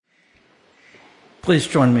Please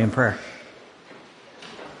join me in prayer.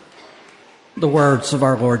 The words of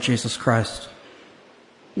our Lord Jesus Christ.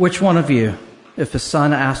 Which one of you, if his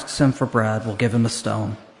son asks him for bread, will give him a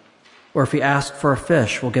stone? Or if he asks for a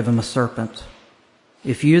fish, will give him a serpent?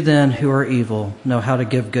 If you then, who are evil, know how to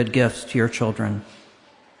give good gifts to your children,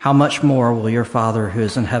 how much more will your Father who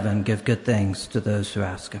is in heaven give good things to those who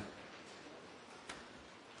ask him?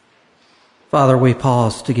 Father, we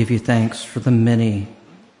pause to give you thanks for the many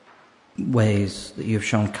ways that you have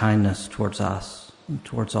shown kindness towards us and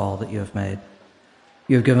towards all that you have made.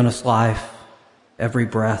 You have given us life, every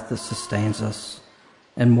breath that sustains us,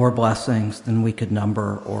 and more blessings than we could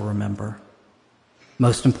number or remember.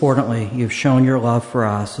 Most importantly, you've shown your love for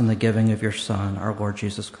us in the giving of your Son, our Lord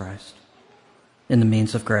Jesus Christ, in the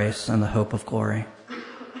means of grace and the hope of glory.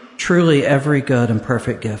 Truly, every good and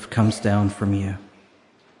perfect gift comes down from you.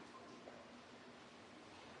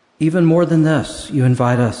 Even more than this, you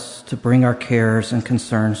invite us to bring our cares and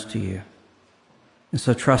concerns to you. And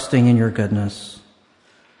so, trusting in your goodness,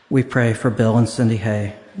 we pray for Bill and Cindy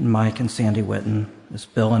Hay, and Mike and Sandy Witten, as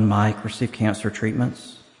Bill and Mike receive cancer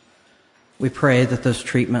treatments. We pray that those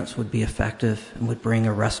treatments would be effective and would bring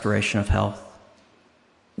a restoration of health.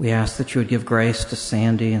 We ask that you would give grace to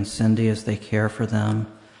Sandy and Cindy as they care for them,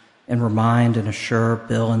 and remind and assure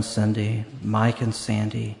Bill and Cindy, Mike and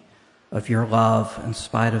Sandy, of your love in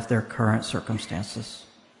spite of their current circumstances.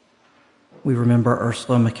 We remember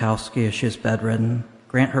Ursula Mikowski as she is bedridden.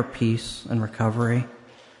 Grant her peace and recovery.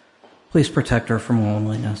 Please protect her from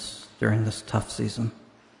loneliness during this tough season.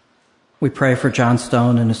 We pray for John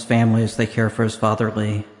Stone and his family as they care for his father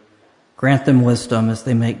Lee. Grant them wisdom as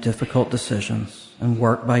they make difficult decisions and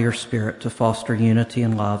work by your Spirit to foster unity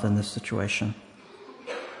and love in this situation.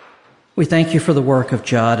 We thank you for the work of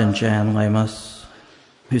Judd and Jan Lemos,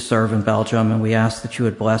 who serve in Belgium, and we ask that you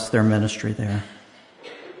would bless their ministry there.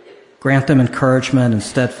 Grant them encouragement and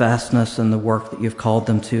steadfastness in the work that you've called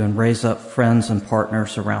them to, and raise up friends and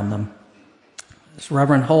partners around them. As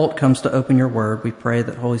Reverend Holt comes to open your word, we pray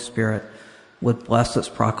that Holy Spirit would bless its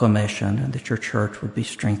proclamation and that your church would be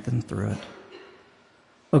strengthened through it.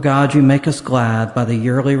 O God, you make us glad by the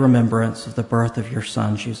yearly remembrance of the birth of your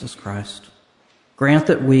Son, Jesus Christ. Grant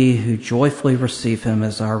that we who joyfully receive him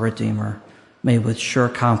as our Redeemer may with sure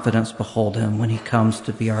confidence behold him when he comes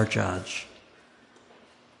to be our judge.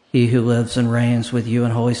 He who lives and reigns with you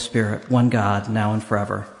and Holy Spirit, one God, now and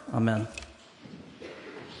forever. Amen.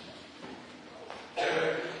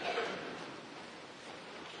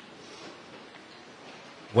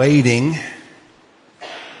 Waiting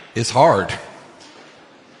is hard.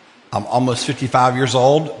 I'm almost 55 years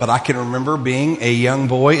old, but I can remember being a young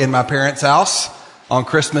boy in my parents' house on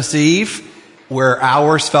Christmas Eve, where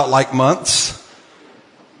hours felt like months.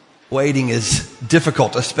 Waiting is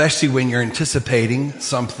difficult, especially when you're anticipating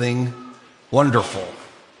something wonderful.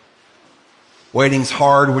 Waiting's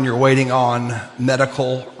hard when you're waiting on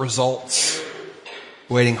medical results.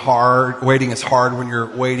 Waiting is hard when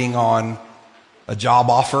you're waiting on a job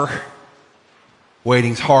offer.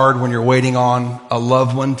 Waiting's hard when you're waiting on a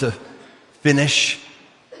loved one to finish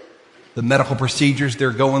the medical procedures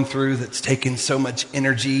they're going through that's taken so much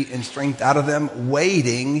energy and strength out of them.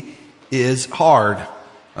 Waiting is hard.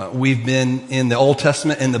 We've been in the Old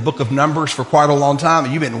Testament in the book of Numbers for quite a long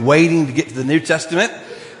time. You've been waiting to get to the New Testament,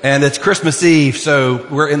 and it's Christmas Eve, so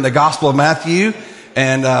we're in the Gospel of Matthew,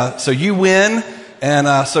 and so you win,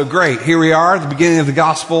 and so great. Here we are at the beginning of the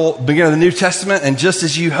Gospel, beginning of the New Testament, and just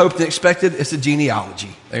as you hoped and expected, it's a genealogy.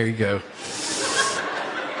 There you go.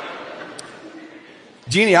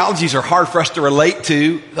 Genealogies are hard for us to relate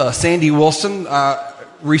to. Sandy Wilson, our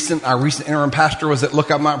recent interim pastor, was at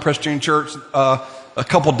Lookout Mountain Presbyterian Church a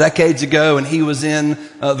couple decades ago, and he was in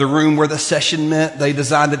the room where the session met. They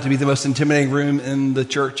designed it to be the most intimidating room in the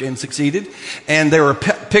church and succeeded. And there were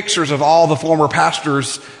pictures of all the former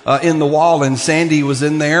pastors in the wall, and Sandy was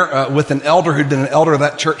in there with an elder who'd been an elder of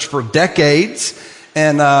that church for decades.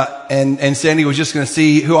 And Sandy was just going to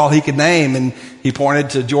see who all he could name, and he pointed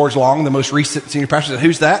to George Long, the most recent senior pastor. He said,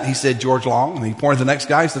 "Who's that?" And he said, "George Long." And he pointed to the next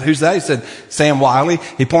guy. He said, "Who's that?" He said, "Sam Wiley."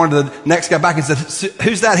 He pointed to the next guy back and said,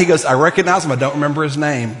 "Who's that?" He goes, "I recognize him. I don't remember his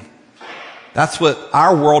name." That's what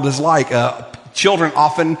our world is like. Children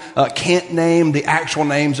often can't name the actual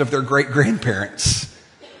names of their great-grandparents.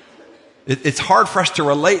 It's hard for us to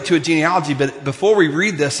relate to a genealogy, but before we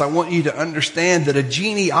read this, I want you to understand that a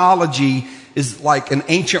genealogy is like an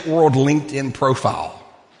ancient world LinkedIn profile.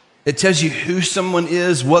 It tells you who someone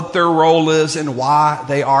is, what their role is, and why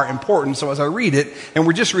they are important. So as I read it, and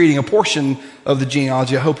we're just reading a portion of the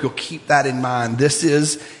genealogy, I hope you'll keep that in mind. This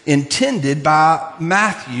is intended by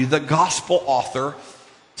Matthew, the gospel author,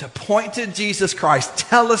 to point to Jesus Christ.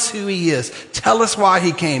 Tell us who he is. Tell us why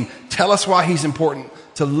he came. Tell us why he's important.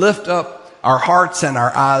 To lift up our hearts and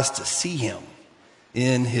our eyes to see him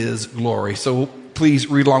in his glory. So please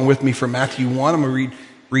read along with me from Matthew 1. I'm going to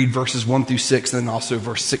read verses 1 through 6, and then also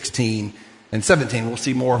verse 16 and 17. We'll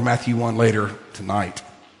see more of Matthew 1 later tonight.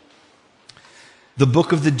 The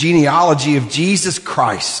book of the genealogy of Jesus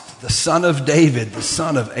Christ, the son of David, the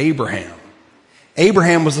son of Abraham.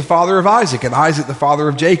 Abraham was the father of Isaac, and Isaac the father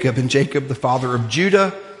of Jacob, and Jacob the father of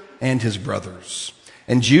Judah and his brothers.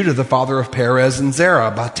 And Judah the father of Perez and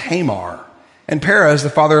Zerah by Tamar. And Perez the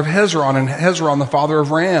father of Hezron, and Hezron the father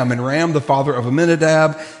of Ram, and Ram the father of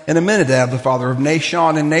Amminadab, and Amminadab the father of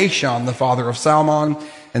Nahshon, and Nahshon the father of Salmon,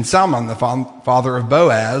 and Salmon the father of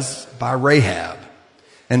Boaz by Rahab.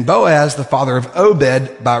 And Boaz the father of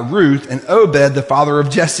Obed by Ruth, and Obed the father of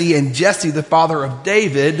Jesse, and Jesse the father of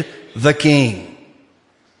David the king.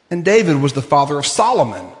 And David was the father of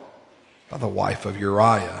Solomon by the wife of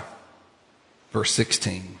Uriah. Verse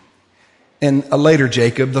 16. And later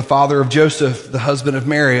Jacob, the father of Joseph, the husband of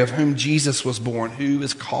Mary, of whom Jesus was born, who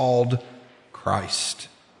is called Christ.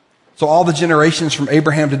 So all the generations from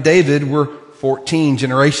Abraham to David were 14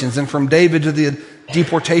 generations. And from David to the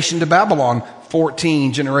deportation to Babylon,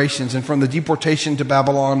 14 generations. And from the deportation to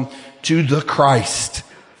Babylon to the Christ,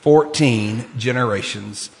 14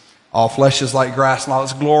 generations. All flesh is like grass, and all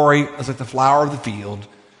its glory is like the flower of the field.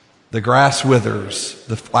 The grass withers,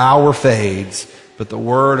 the flower fades, but the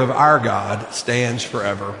word of our God stands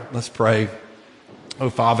forever. Let's pray. Oh,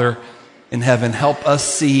 Father in heaven, help us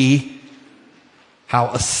see how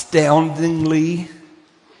astoundingly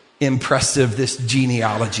impressive this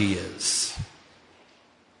genealogy is,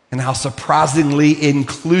 and how surprisingly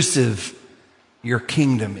inclusive your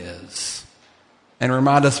kingdom is. And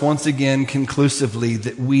remind us once again conclusively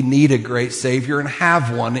that we need a great Savior and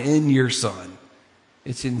have one in your Son.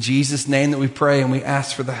 It's in Jesus' name that we pray, and we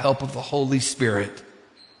ask for the help of the Holy Spirit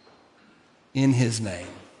in his name.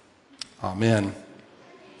 Amen.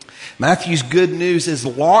 Matthew's good news is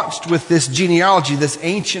launched with this genealogy, this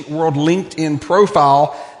ancient world LinkedIn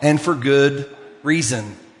profile, and for good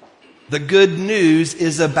reason. The good news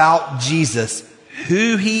is about Jesus,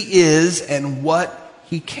 who he is and what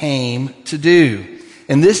he came to do.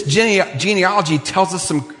 And this genealogy tells us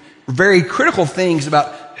some very critical things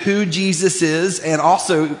about who Jesus is, and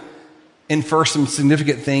also infers some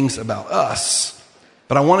significant things about us.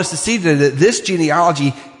 But I want us to see today that this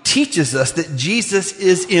genealogy teaches us that Jesus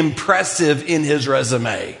is impressive in his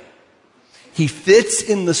resume. He fits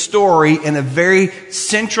in the story in a very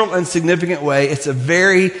central and significant way. It's a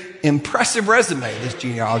very impressive resume, this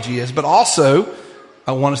genealogy is. But also,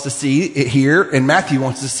 I want us to see it here, and Matthew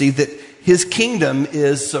wants to see that his kingdom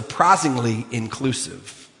is surprisingly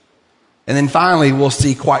inclusive. And then finally, we'll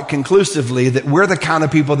see quite conclusively that we're the kind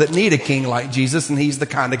of people that need a king like Jesus, and he's the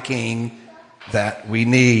kind of king that we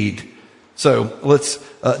need. So let's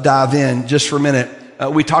dive in just for a minute.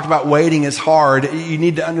 We talked about waiting is hard. You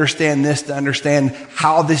need to understand this to understand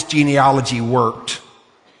how this genealogy worked.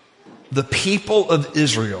 The people of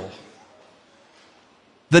Israel,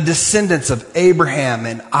 the descendants of Abraham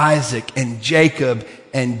and Isaac and Jacob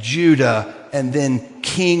and Judah and then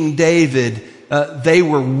King David, they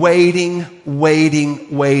were waiting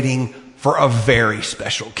for a very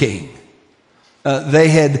special king.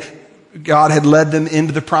 God had led them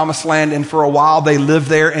into the promised land, and for a while they lived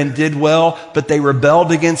there and did well, but they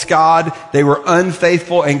rebelled against God. They were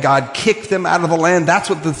unfaithful, and God kicked them out of the land. That's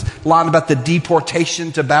what this line about the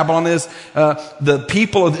deportation to Babylon is. The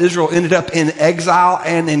people of Israel ended up in exile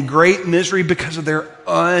and in great misery because of their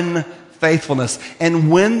unfaithfulness.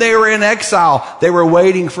 And when they were in exile, they were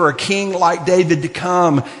waiting for a king like David to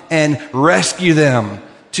come and rescue them,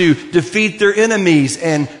 to defeat their enemies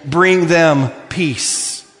and bring them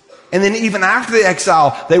peace. And then even after the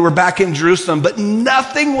exile, they were back in Jerusalem, but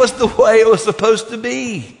nothing was the way it was supposed to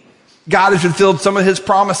be. God had fulfilled some of his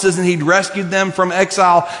promises, and he'd rescued them from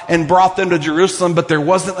exile and brought them to Jerusalem, but there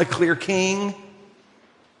wasn't a clear king.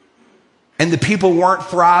 And the people weren't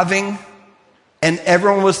thriving, and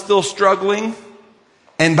everyone was still struggling.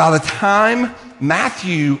 And by the time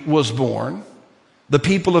Matthew was born, the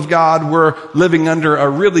people of God were living under a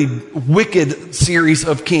really wicked series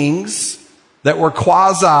of kings that were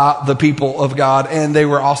quasi the people of God, and they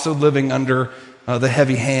were also living under the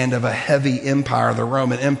heavy hand of a heavy empire, the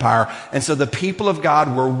Roman Empire. And so the people of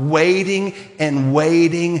God were waiting and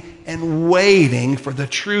waiting and waiting for the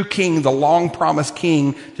true king, the long-promised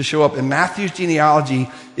king, to show up. And Matthew's genealogy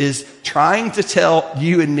is trying to tell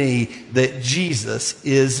you and me that Jesus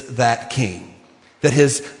is that king, that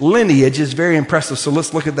his lineage is very impressive. So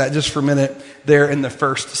let's look at that just for a minute there in the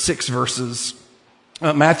first 6 verses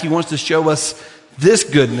Matthew wants to show us this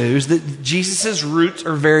good news, that Jesus' roots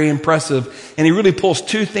are very impressive. And he really pulls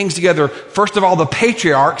two things together. First of all, the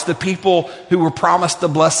patriarchs, the people who were promised the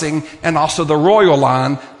blessing, and also the royal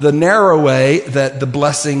line, the narrow way that the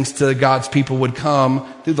blessings to God's people would come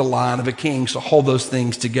through the line of a king. So hold those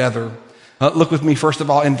things together. Look with me, first of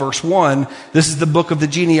all, in verse 1. This is the book of the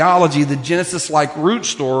genealogy, the Genesis-like root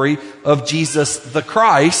story of Jesus the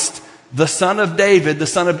Christ, the son of David, the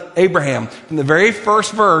son of Abraham. From the very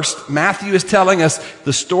first verse, Matthew is telling us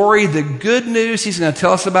the story, the good news he's going to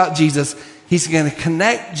tell us about Jesus. He's going to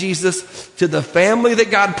connect Jesus to the family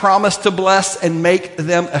that God promised to bless and make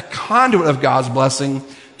them a conduit of God's blessing,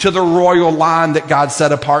 to the royal line that God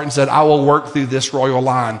set apart and said, I will work through this royal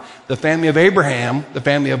line. The family of Abraham, the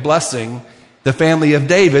family of blessing, the family of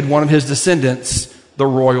David, one of his descendants, the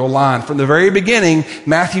royal line. From the very beginning,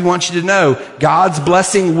 Matthew wants you to know God's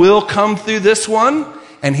blessing will come through this one,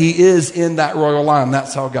 and he is in that royal line.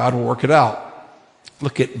 That's how God will work it out.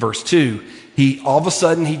 Look at verse 2. All of a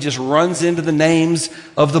sudden, he just runs into the names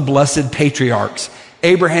of the blessed patriarchs.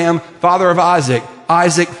 Abraham, father of Isaac.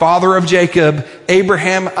 Isaac, father of Jacob.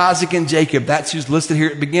 Abraham, Isaac, and Jacob. That's who's listed here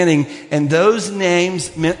at the beginning. And those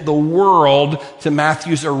names meant the world to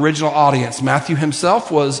Matthew's original audience. Matthew himself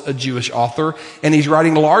was a Jewish author, and he's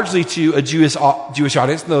writing largely to a Jewish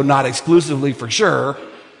audience, though not exclusively for sure.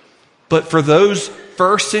 But for those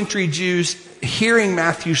first century Jews hearing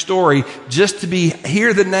Matthew's story, just to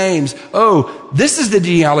hear the names, oh, this is the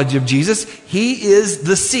genealogy of Jesus. He is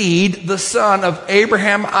the seed, the son of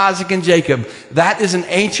Abraham, Isaac, and Jacob. That is an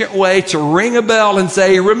ancient way to ring a bell and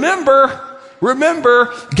say, remember,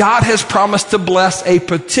 God has promised to bless a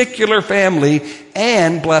particular family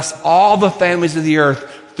and bless all the families of the earth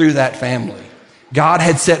through that family. God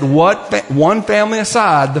had set one family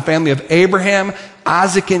aside, the family of Abraham,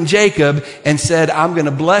 Isaac, and Jacob, and said, I'm going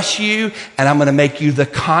to bless you, and I'm going to make you the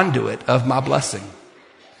conduit of my blessing.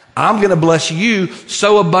 I'm going to bless you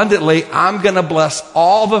so abundantly, I'm going to bless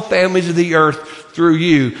all the families of the earth through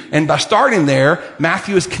you. And by starting there,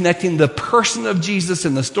 Matthew is connecting the person of Jesus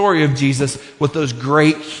and the story of Jesus with those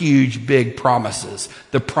great, huge, big promises.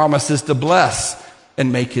 The promises to bless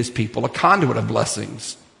and make his people a conduit of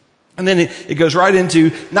blessings. And then it goes right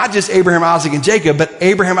into not just Abraham, Isaac, and Jacob, but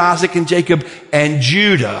Abraham, Isaac, and Jacob, and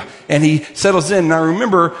Judah. And he settles in. Now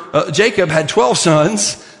remember, Jacob had 12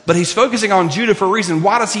 sons, but he's focusing on Judah for a reason.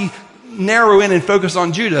 Why does he narrow in and focus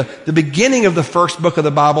on Judah? The beginning of the first book of the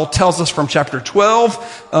Bible tells us from chapter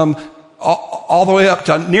 12, all the way up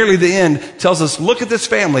to nearly the end, tells us, look at this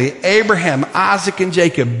family, Abraham, Isaac, and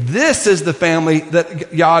Jacob. This is the family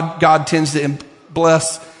that God tends to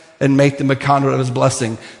bless and make them a conduit of his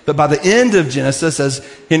blessing. But by the end of Genesis, as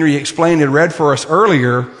Henry explained and read for us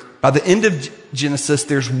earlier, by the end of Genesis,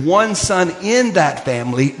 there's one son in that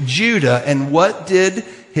family, Judah. And what did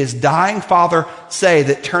his dying father say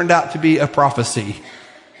that turned out to be a prophecy?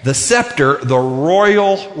 The scepter, the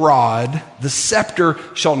royal rod, the scepter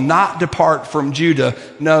shall not depart from Judah.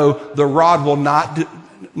 No, the rod will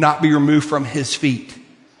not be removed from his feet.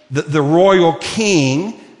 The royal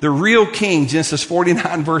king, the real king, Genesis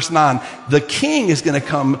 49 verse 9, the king is going to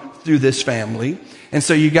come through this family. And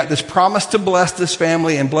so you got this promise to bless this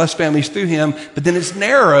family and bless families through him, but then it's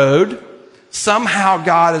narrowed. Somehow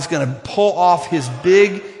God is going to pull off his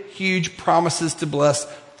big, huge promises to bless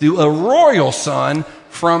through a royal son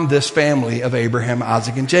from this family of Abraham,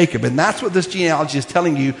 Isaac, and Jacob. And that's what this genealogy is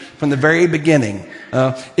telling you from the very beginning.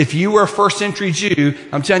 If you were a first century Jew,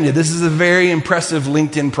 I'm telling you, this is a very impressive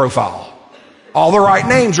LinkedIn profile. All the right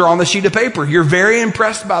names are on the sheet of paper. You're very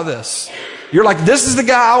impressed by this. You're like, this is the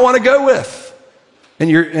guy I want to go with. And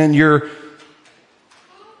you're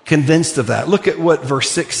convinced of that. Look at what verse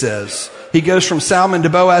 6 says. He goes from Salmon to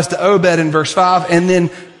Boaz to Obed in verse 5, and then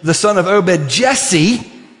the son of Obed, Jesse.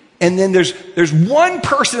 And then there's one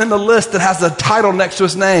person in the list that has a title next to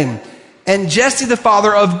his name. And Jesse, the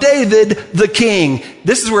father of David, the king.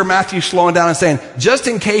 This is where Matthew's slowing down and saying, just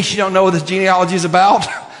in case you don't know what this genealogy is about,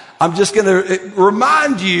 I'm just going to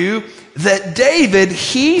remind you that David,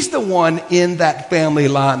 he's the one in that family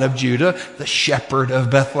line of Judah, the shepherd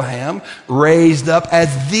of Bethlehem, raised up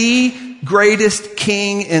as the greatest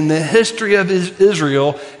king in the history of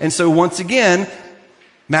Israel. And so once again,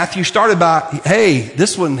 Matthew started by, hey,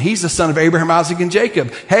 this one, he's the son of Abraham, Isaac, and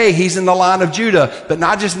Jacob. Hey, he's in the line of Judah, but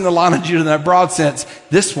not just in the line of Judah in that broad sense.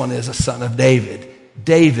 This one is a son of David.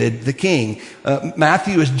 David the king.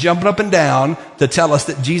 Matthew is jumping up and down to tell us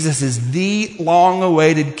that Jesus is the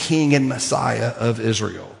long-awaited king and Messiah of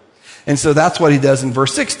Israel. And so that's what he does in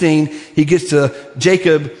verse 16. He gets to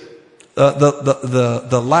Jacob,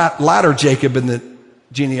 the latter Jacob in the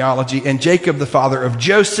genealogy, and Jacob, the father of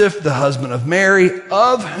Joseph, the husband of Mary,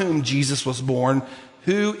 of whom Jesus was born,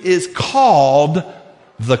 who is called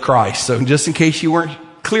the Christ. So just in case you weren't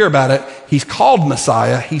clear about it, he's called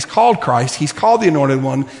Messiah, he's called Christ, he's called the Anointed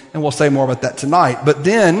One, and we'll say more about that tonight. But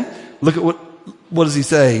then, look at what does he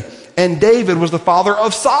say? And David was the father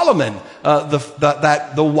of Solomon,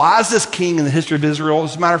 the wisest king in the history of Israel.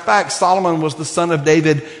 As a matter of fact, Solomon was the son of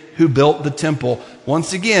David who built the temple.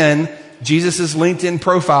 Once again, Jesus' LinkedIn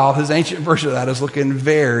profile, his ancient version of that, is looking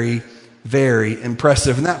very, very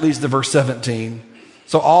impressive. And that leads to verse 17.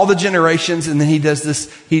 So all the generations, and then he does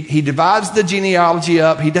this, he divides the genealogy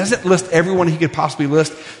up. He doesn't list everyone he could possibly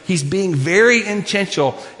list. He's being very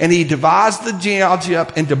intentional, and he divides the genealogy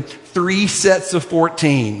up into 3 sets of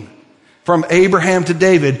 14. From Abraham to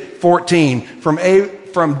David, 14.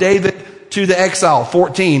 From David to the exile,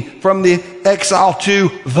 14. From the exile to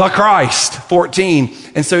the Christ, 14.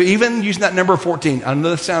 And so even using that number 14, I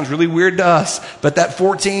know this sounds really weird to us, but that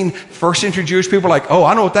 14, first century Jewish people are like, oh,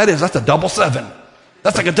 I know what that is. That's a double 7.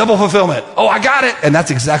 That's like a double fulfillment. Oh, I got it. And that's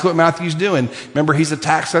exactly what Matthew's doing. Remember, he's a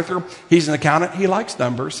tax collector. He's an accountant. He likes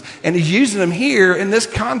numbers. And he's using them here in this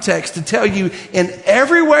context to tell you in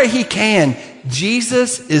every way he can,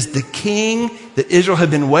 Jesus is the king that Israel had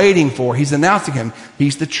been waiting for. He's announcing him.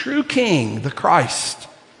 He's the true king, the Christ,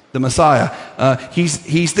 the Messiah.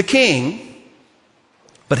 He's the king,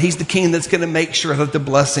 but he's the king that's going to make sure that the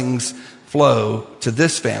blessings flow to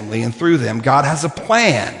this family and through them. God has a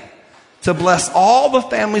plan to bless all the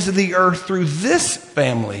families of the earth through this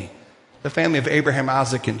family, the family of Abraham,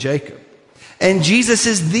 Isaac, and Jacob. And Jesus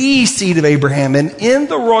is the seed of Abraham and in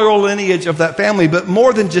the royal lineage of that family, but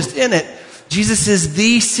more than just in it, Jesus is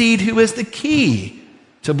the seed who is the key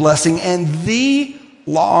to blessing and the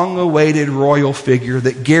long-awaited royal figure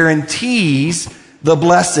that guarantees the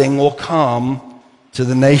blessing will come to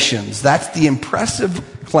the nations. That's the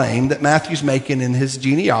impressive claim that Matthew's making in his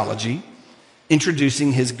genealogy,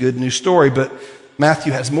 introducing his good news story. But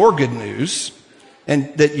Matthew has more good news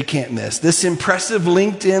and that you can't miss. This impressive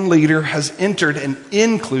LinkedIn leader has entered an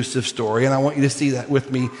inclusive story, and I want you to see that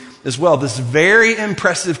with me as well. This very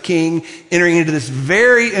impressive king entering into this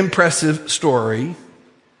very impressive story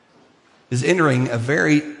is entering a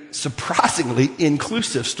very surprisingly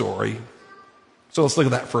inclusive story. So let's look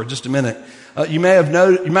at that for just a minute. You may have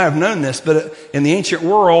known this, but in the ancient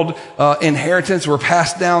world, inheritance were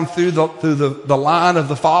passed down through the line of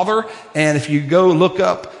the father. And if you go look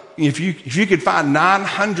up, if you could find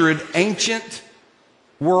 900 ancient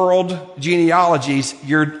world genealogies,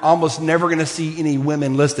 you're almost never going to see any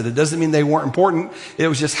women listed. It doesn't mean they weren't important. It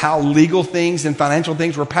was just how legal things and financial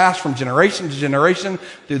things were passed from generation to generation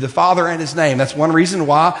through the father and his name. That's one reason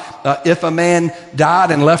why if a man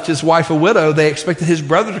died and left his wife a widow, they expected his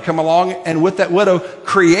brother to come along and with that widow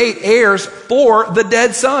create heirs for the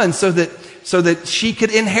dead son so that she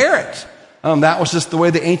could inherit. That was just the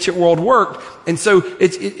way the ancient world worked. And so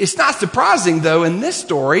it's not surprising, though, in this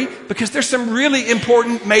story, because there's some really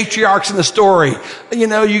important matriarchs in the story. You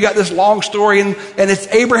know, you got this long story, and it's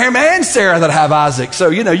Abraham and Sarah that have Isaac. So,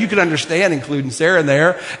 you know, you can understand including Sarah in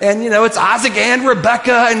there. And, you know, it's Isaac and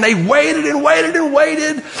Rebekah, and they waited and waited and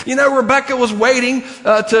waited. You know, Rebekah was waiting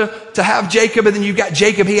to have Jacob, and then you got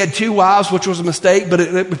Jacob. He had 2 wives, which was a mistake, but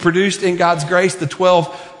it produced in God's grace the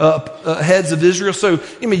 12 heads of Israel. So,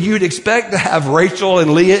 I mean, you'd expect to have Rachel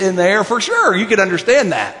and Leah in there for sure. You could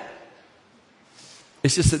understand that.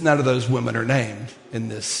 It's just that none of those women are named in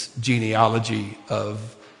this genealogy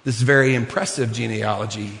of this very impressive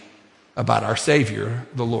genealogy about our Savior,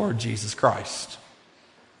 the Lord Jesus Christ.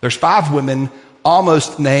 There's 5 women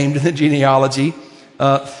almost named in the genealogy.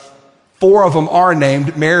 4 of them are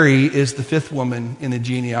named. Mary is the 5th woman in the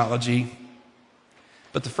genealogy.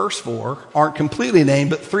 But the first 4 aren't completely named,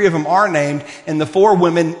 but 3 of them are named. And the 4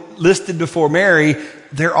 women listed before Mary,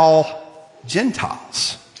 they're all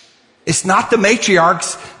Gentiles. It's not the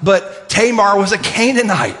matriarchs, but Tamar was a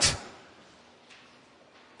Canaanite.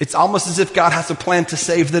 It's almost as if God has a plan to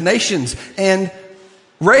save the nations. And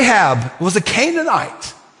Rahab was a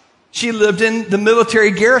Canaanite. She lived in the military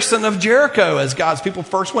garrison of Jericho as God's people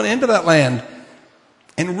first went into that land.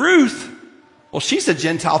 And Ruth, well, she's a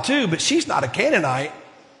Gentile too, but she's not a Canaanite.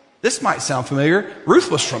 This might sound familiar. Ruth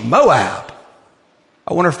was from Moab.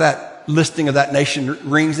 I wonder if that listing of that nation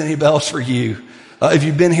rings any bells for you. If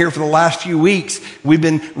you've been here for the last few weeks, we've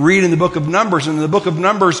been reading the book of Numbers. And in the book of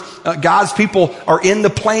Numbers, God's people are in the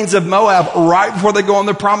plains of Moab right before they go on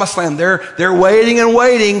the promised land. They're waiting and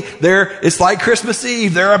waiting. It's like Christmas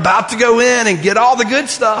Eve. They're about to go in and get all the good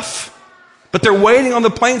stuff. But they're waiting on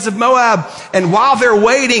the plains of Moab. And while they're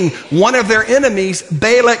waiting, one of their enemies,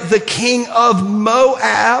 Balak, the king of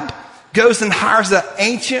Moab, goes and hires an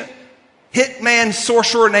ancient hitman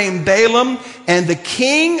sorcerer named Balaam, and the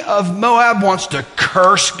king of Moab wants to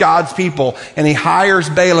curse God's people, and he hires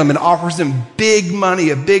Balaam and offers him big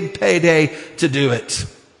money, a big payday to do it.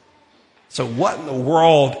 So what in the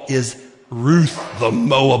world is Ruth the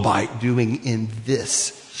Moabite doing in this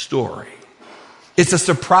story? It's a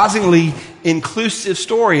surprisingly inclusive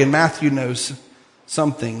story, and Matthew knows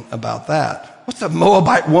something about that. What's a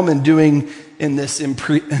Moabite woman doing in this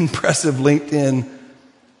impressive LinkedIn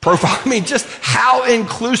profile? I mean, just how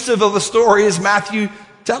inclusive of a story is Matthew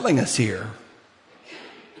telling us here?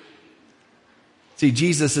 See,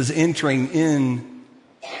 Jesus is entering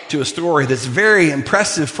into a story that's very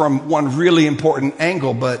impressive from one really important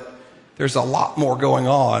angle, but there's a lot more going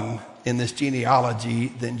on in this genealogy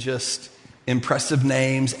than just impressive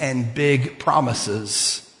names and big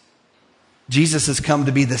promises. Jesus has come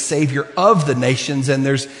to be the Savior of the nations, and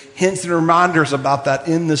there's hints and reminders about that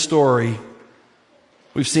in the story.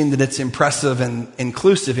 We've seen that it's impressive and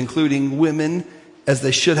inclusive, including women, as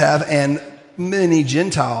they should have, and many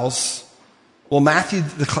Gentiles. Well, Matthew,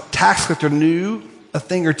 the tax collector, knew a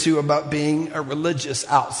thing or two about being a religious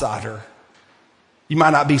outsider. You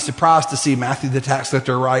might not be surprised to see Matthew, the tax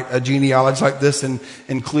collector, write a genealogy like this and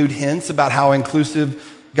include hints about how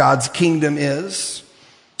inclusive God's kingdom is.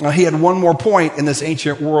 He had one more point in this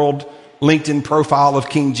ancient world LinkedIn profile of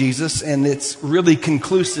King Jesus, and it's really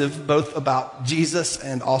conclusive both about Jesus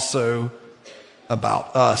and also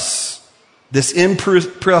about us. This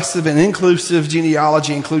impressive and inclusive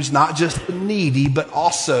genealogy includes not just the needy, but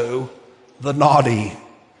also the naughty.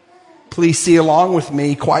 Please see along with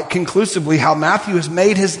me quite conclusively how Matthew has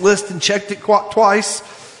made his list and checked it twice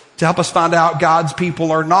to help us find out God's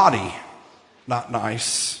people are naughty, not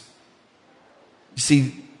nice. You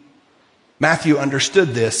see, Matthew understood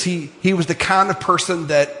this. He was the kind of person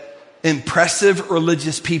that impressive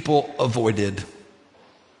religious people avoided.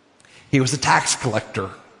 He was a tax collector.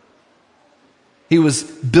 He was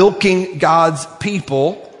bilking God's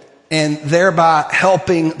people and thereby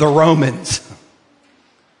helping the Romans.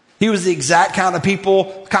 He was the exact kind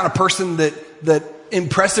of person that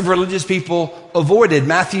impressive religious people avoided.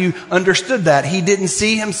 Matthew understood that. He didn't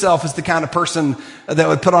see himself as the kind of person that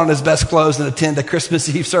would put on his best clothes and attend a Christmas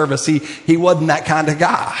Eve service. He wasn't that kind of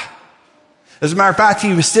guy. As a matter of fact,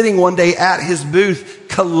 he was sitting one day at his booth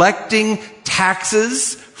collecting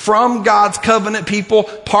taxes from God's covenant people,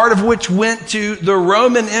 part of which went to the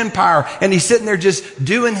Roman Empire. And he's sitting there just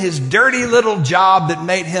doing his dirty little job that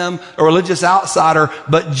made him a religious outsider.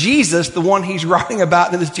 But Jesus, the one he's writing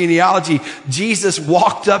about in this genealogy, Jesus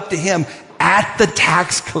walked up to him at the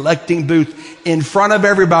tax collecting booth in front of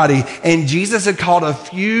everybody. And Jesus had called a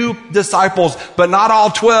few disciples, but not all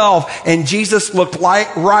 12. And Jesus looked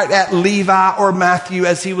right at Levi, or Matthew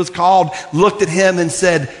as he was called, looked at him and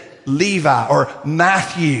said, Levi, or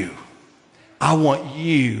Matthew, I want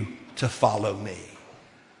you to follow me.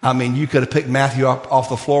 I mean, you could have picked Matthew up off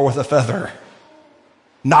the floor with a feather,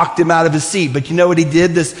 knocked him out of his seat. But you know what he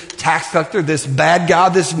did? This tax collector, this bad guy,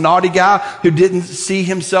 this naughty guy who didn't see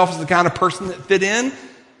himself as the kind of person that fit in,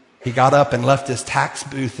 he got up and left his tax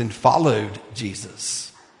booth and followed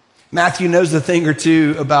Jesus. Matthew knows a thing or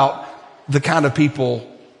two about the kind of people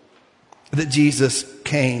that Jesus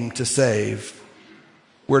came to save.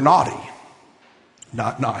 We're naughty,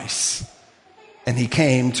 not nice. And he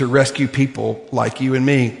came to rescue people like you and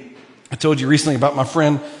me. I told you recently about my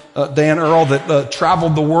friend Dan Earl that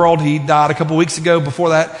traveled the world. He died a couple weeks ago. Before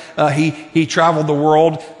that, he traveled the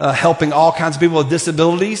world helping all kinds of people with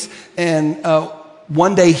disabilities. And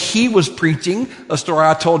one day he was preaching a story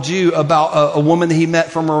I told you about a woman that he met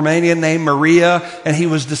from Romania named Maria. And he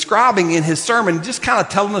was describing in his sermon, just kind of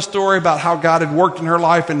telling the story about how God had worked in her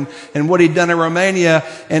life and what he'd done in Romania.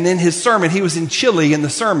 And in his sermon, he was in Chile in the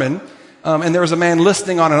sermon. And there was a man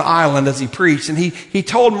listening on an island as he preached. And he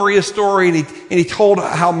told Maria's story, and he told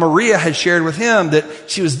how Maria had shared with him that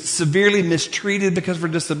she was severely mistreated because of her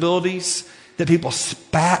disabilities, that people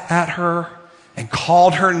spat at her and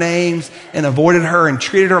called her names and avoided her and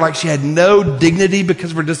treated her like she had no dignity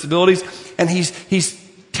because of her disabilities. And he's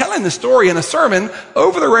telling the story in a sermon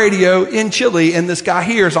over the radio in Chile, and this guy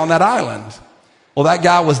hears on that island. Well, that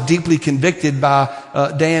guy was deeply convicted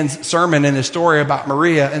by Dan's sermon and his story about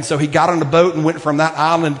Maria. And so he got on a boat and went from that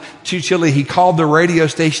island to Chile. He called the radio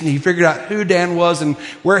station. He figured out who Dan was and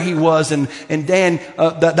where he was. And Dan,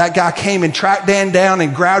 that guy came and tracked Dan down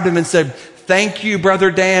and grabbed him and said, "Thank you,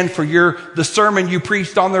 Brother Dan, for the sermon you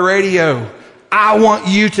preached on the radio. I want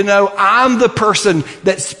you to know I'm the person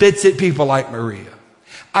that spits at people like Maria.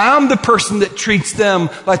 I'm the person that treats them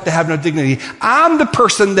like they have no dignity. I'm the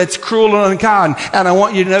person that's cruel and unkind. And I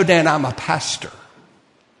want you to know, Dan, I'm a pastor."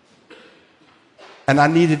 And I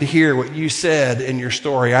needed to hear what you said in your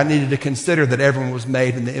story. I needed to consider that everyone was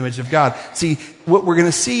made in the image of God. See, what we're going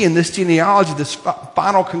to see in this genealogy, this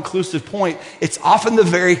final conclusive point, it's often the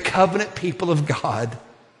very covenant people of God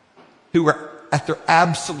who are at their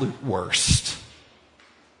absolute worst.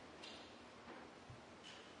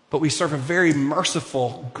 But we serve a very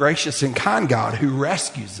merciful, gracious, and kind God who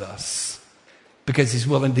rescues us because he's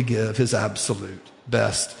willing to give his absolute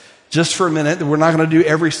best. Just for a minute, we're not going to do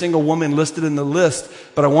every single woman listed in the list,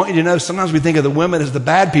 but I want you to know sometimes we think of the women as the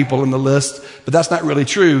bad people in the list, but that's not really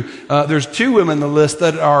true. There's two women in the list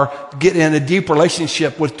that are getting in a deep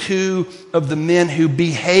relationship with two of the men who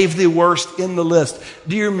behave the worst in the list.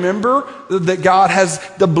 Do you remember that God has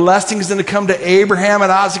the blessings going to come to Abraham and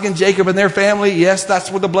Isaac and Jacob and their family? Yes, that's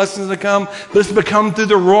where the blessings are going to come, but it's to come through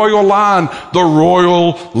the royal line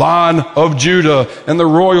of Judah and the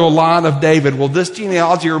royal line of David. Well, this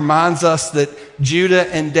genealogy reminds us that Judah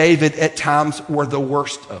and David at times were the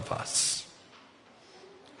worst of us.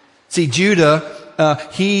 See, Judah,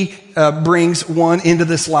 he brings one into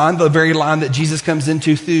this line, the very line that Jesus comes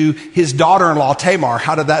into through his daughter-in-law, Tamar.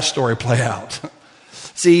 How did that story play out?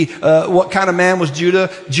 See, what kind of man was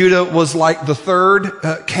Judah? Judah was like the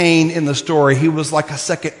third Cain in the story. He was like a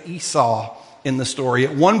second Esau in the story.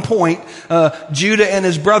 At one point, Judah and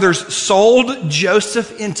his brothers sold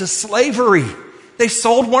Joseph into slavery. They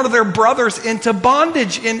sold one of their brothers into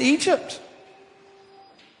bondage in Egypt.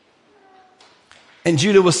 And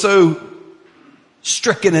Judah was so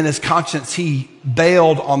stricken in his conscience, he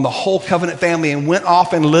bailed on the whole covenant family and went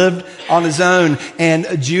off and lived on his own.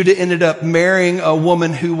 And Judah ended up marrying a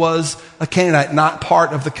woman who was a Canaanite, not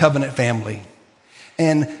part of the covenant family.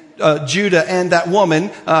 And Judah and that woman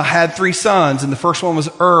had three sons, and the first one was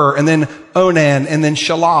and then Onan, and then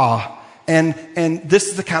Shelah. And this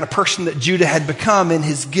is the kind of person that Judah had become in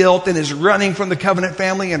his guilt and his running from the covenant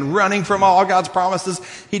family and running from all God's promises.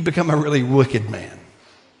 He'd become a really wicked man.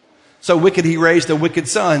 So wicked, he raised a wicked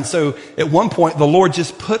son. So at one point, the Lord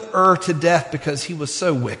just put to death because he was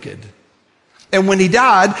so wicked. And when he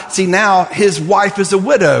died, see, now his wife is a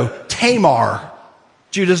widow, Tamar,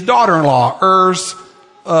 Judah's daughter-in-law.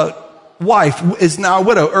 Wife is now a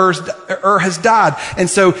widow. Has died. And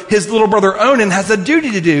so his little brother Onan has a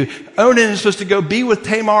duty to do. Onan is supposed to go be with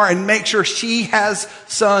Tamar and make sure she has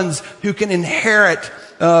sons who can inherit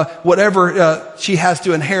whatever she has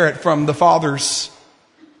to inherit from the father's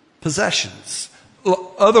possessions.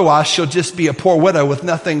 Otherwise, she'll just be a poor widow with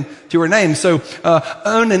nothing to her name. So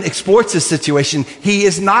Onan exploits this situation. He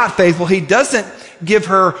is not faithful. He doesn't give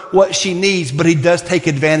her what she needs, but he does take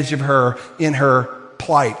advantage of her in her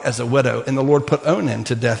plight as a widow. And the Lord put Onan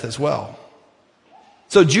to death as well.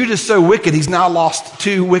 So Judah's so wicked, he's now lost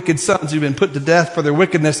two wicked sons who've been put to death for their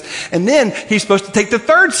wickedness. And then he's supposed to take the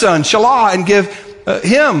third son, Shelah, and give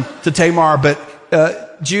him to Tamar.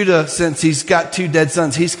 But Judah, since he's got two dead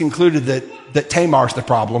sons, he's concluded that Tamar's the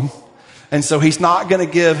problem. And so he's not going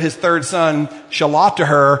to give his third son, Shelah, to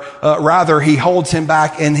her. Rather, he holds him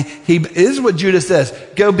back. And this is what Judah says: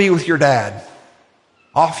 go be with your dad.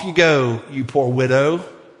 Off you go, you poor widow.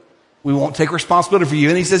 We won't take responsibility for you.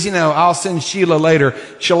 And he says, I'll send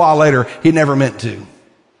Shelah later. He never meant to.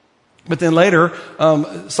 But then later,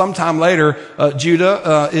 sometime later,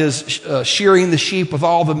 Judah is shearing the sheep with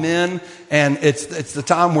all the men. And it's the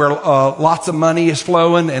time where lots of money is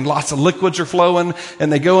flowing and lots of liquids are flowing.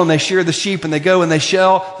 And they go and they shear the sheep, and they go and they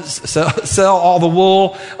sell all the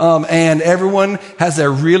wool. And everyone has a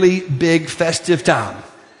really big festive time.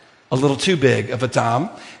 A little too big of a time.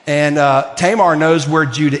 And Tamar knows where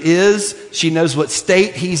Judah is. She knows what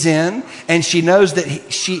state he's in. And she knows that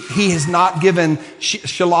he has not given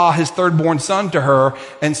Shelah, his third-born son, to her.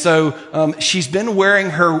 And so she's been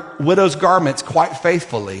wearing her widow's garments quite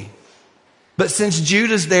faithfully. But since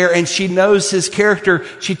Judah's there and she knows his character,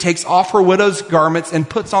 she takes off her widow's garments and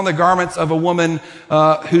puts on the garments of a woman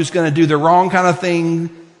who's going to do the wrong kind of thing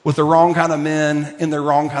with the wrong kind of men in the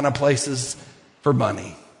wrong kind of places for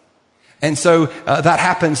money. And so that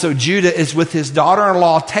happens. So Judah is with his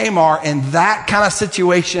daughter-in-law Tamar in that kind of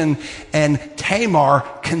situation, and Tamar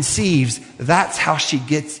conceives. That's how she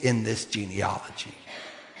gets in this genealogy.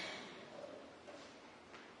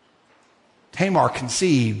 Tamar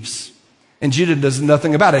conceives, and Judah does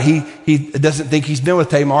nothing about it. He doesn't think he's been with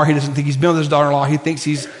Tamar. He doesn't think he's been with his daughter-in-law. He thinks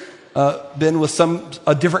he's been with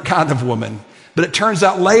a different kind of woman. But it turns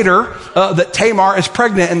out later that Tamar is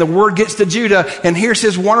pregnant, and the word gets to Judah, and here's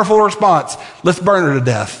his wonderful response: let's burn her to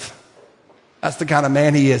death. That's the kind of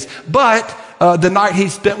man he is. But the night he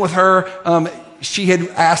spent with her, she had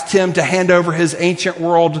asked him to hand over his ancient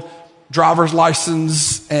world driver's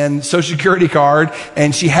license and social security card,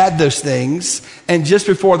 and she had those things. And just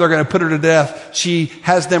before they're going to put her to death, she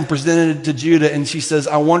has them presented to Judah, and she says,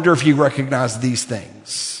 I wonder if you recognize these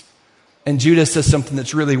things. And Judah says something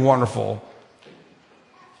that's really wonderful.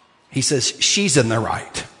 He says, she's in the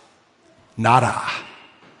right, not I.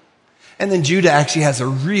 And then Judah actually has a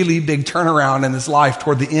really big turnaround in his life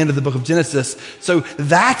toward the end of the book of Genesis. So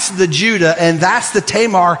that's the Judah and that's the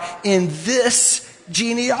Tamar in this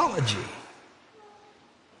genealogy.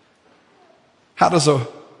 How does a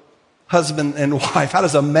husband and wife, how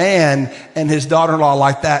does a man and his daughter-in-law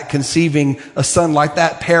like that conceiving a son like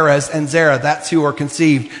that, Perez and Zerah, that's who are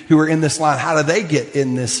conceived, who are in this line, how do they get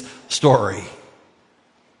in this story?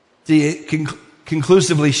 See, it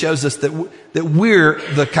conclusively shows us that we're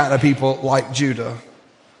the kind of people like Judah,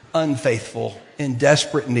 unfaithful, in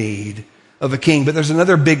desperate need of a king. But there's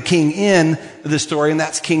another big king in this story, and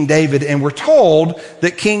that's King David. And we're told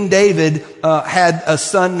that King David had a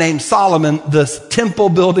son named Solomon, the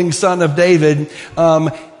temple-building son of David.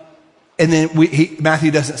 And then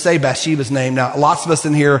Matthew doesn't say Bathsheba's name. Now, lots of us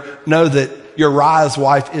in here know that Uriah's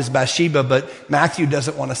wife is Bathsheba, but Matthew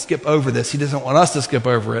doesn't want to skip over this. He doesn't want us to skip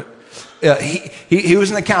over it. He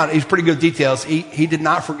was an accountant. He's pretty good with details. He did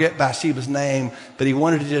not forget Bathsheba's name, but he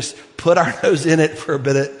wanted to just put our nose in it for a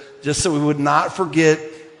bit, just so we would not forget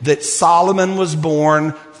that Solomon was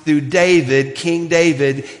born through David, King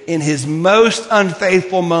David, in his most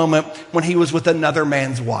unfaithful moment when he was with another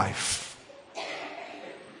man's wife.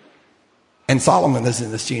 And Solomon is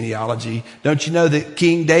in this genealogy. Don't you know that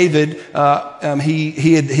King David,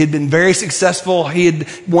 he had been very successful. He had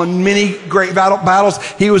won many great battles.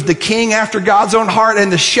 He was the king after God's own heart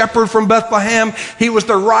and the shepherd from Bethlehem. He was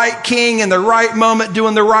the right king in the right moment,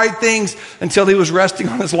 doing the right things until he was resting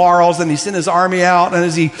on his laurels, and he sent his army out. And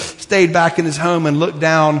as he stayed back in his home and looked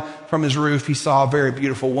down from his roof, he saw a very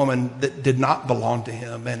beautiful woman that did not belong to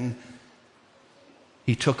him, and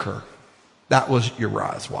he took her. That was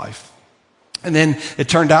Uriah's wife. And then it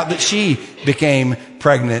turned out that she became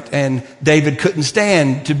pregnant, and David couldn't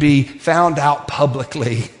stand to be found out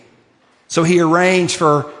publicly. So he arranged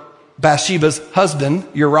for Bathsheba's husband,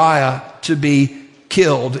 Uriah, to be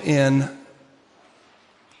killed in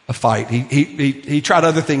a fight. He tried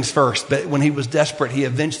other things first, but when he was desperate, he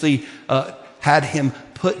eventually had him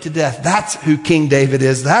put to death. That's who King David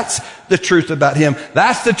is. That's the truth about him.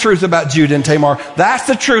 That's the truth about Judah and Tamar. That's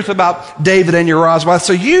the truth about David and Uriah's wife.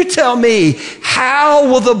 So you tell me,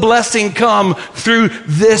 how will the blessing come through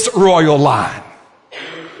this royal line?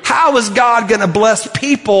 How is God going to bless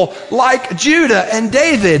people like Judah and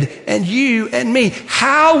David and you and me?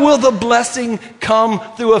 How will the blessing come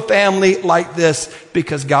through a family like this?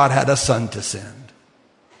 Because God had a son to send.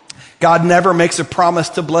 God never makes a promise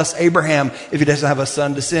to bless Abraham if he doesn't have a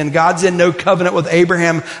son to send. God's in no covenant with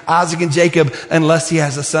Abraham, Isaac, and Jacob unless he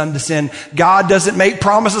has a son to send. God doesn't make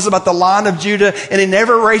promises about the line of Judah, and he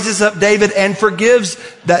never raises up David and forgives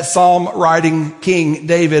that psalm-writing King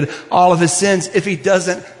David all of his sins if he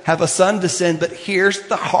doesn't have a son to send. But here's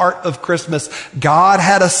the heart of Christmas. God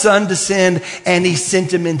had a son to send, and he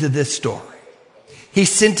sent him into this story. He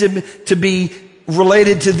sent him to be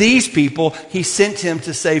related to these people. He sent him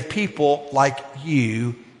to save people like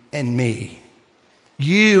you and me.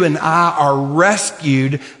 You and I are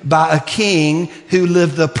rescued by a king who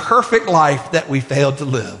lived the perfect life that we failed to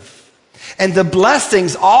live. And the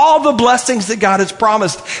blessings, all the blessings that God has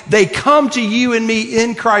promised, they come to you and me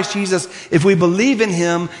in Christ Jesus if we believe in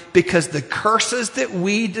him, because the curses that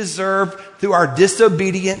we deserve through our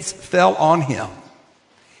disobedience fell on him.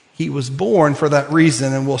 He was born for that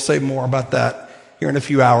reason, and we'll say more about that here in a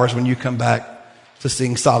few hours when you come back to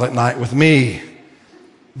sing Silent Night with me.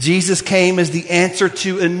 Jesus came as the answer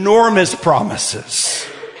to enormous promises.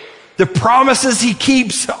 The promises he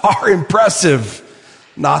keeps are impressive,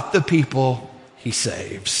 not the people he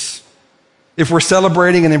saves. If we're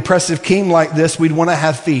celebrating an impressive king like this, we'd want to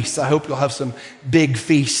have feasts. I hope you'll have some big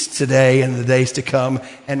feasts today and the days to come,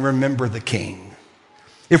 and remember the king.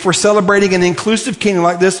 If we're celebrating an inclusive kingdom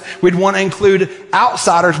like this, we'd want to include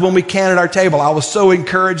outsiders when we can at our table. I was so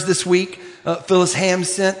encouraged this week. Phyllis Ham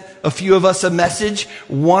sent a few of us a message.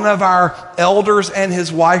 One of our elders and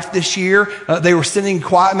his wife this year, they were sending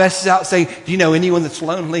quiet messages out saying, do you know anyone that's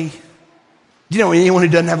lonely? Do you know anyone who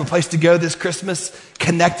doesn't have a place to go this Christmas?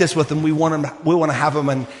 Connect us with them. We want to have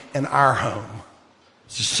them in our home.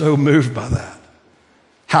 Just so moved by that.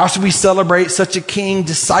 How should we celebrate such a king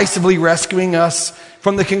decisively rescuing us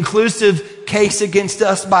from the conclusive case against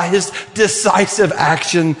us by his decisive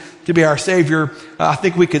action to be our Savior? I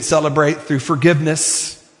think we could celebrate through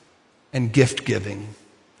forgiveness and gift giving.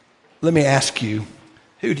 Let me ask you,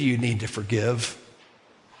 who do you need to forgive?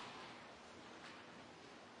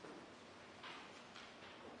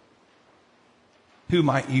 who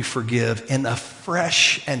might you forgive in a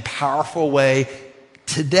fresh and powerful way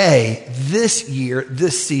today, this year,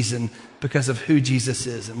 this season, because of who Jesus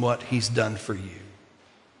is and what he's done for you.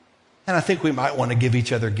 And I think we might want to give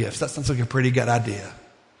each other gifts. That sounds like a pretty good idea.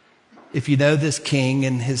 If you know this King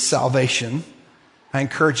and his salvation, I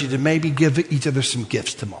encourage you to maybe give each other some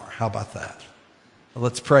gifts tomorrow. How about that? Well,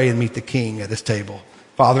 let's pray and meet the King at his table.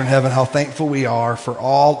 Father in heaven, how thankful we are for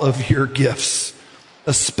all of your gifts,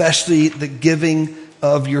 especially the giving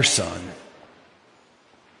of your Son.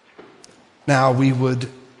 Now we would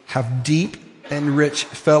have deep and rich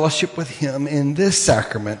fellowship with him in this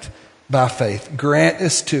sacrament by faith. Grant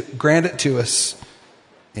it to us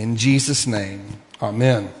in Jesus' name.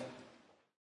 Amen.